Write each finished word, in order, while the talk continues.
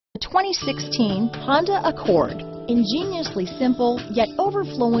2016 Honda Accord. Ingeniously simple, yet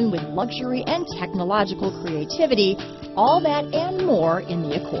overflowing with luxury and technological creativity, all that and more in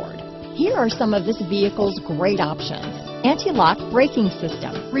the Accord. Here are some of this vehicle's great options: anti-lock braking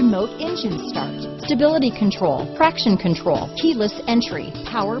system, remote engine start, stability control, traction control, keyless entry,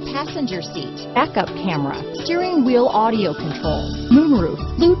 power passenger seat, backup camera, steering wheel audio controls, moonroof,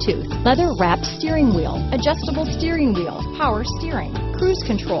 Bluetooth, leather-wrapped steering wheel, adjustable steering wheel, power steering, cruise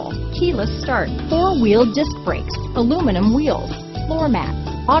control, keyless start, four-wheel disc brakes, aluminum wheels, floor mats,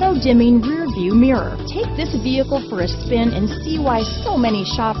 auto-dimming rear view mirror. Take this vehicle for a spin and see why so many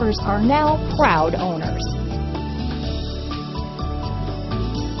shoppers are now proud owners.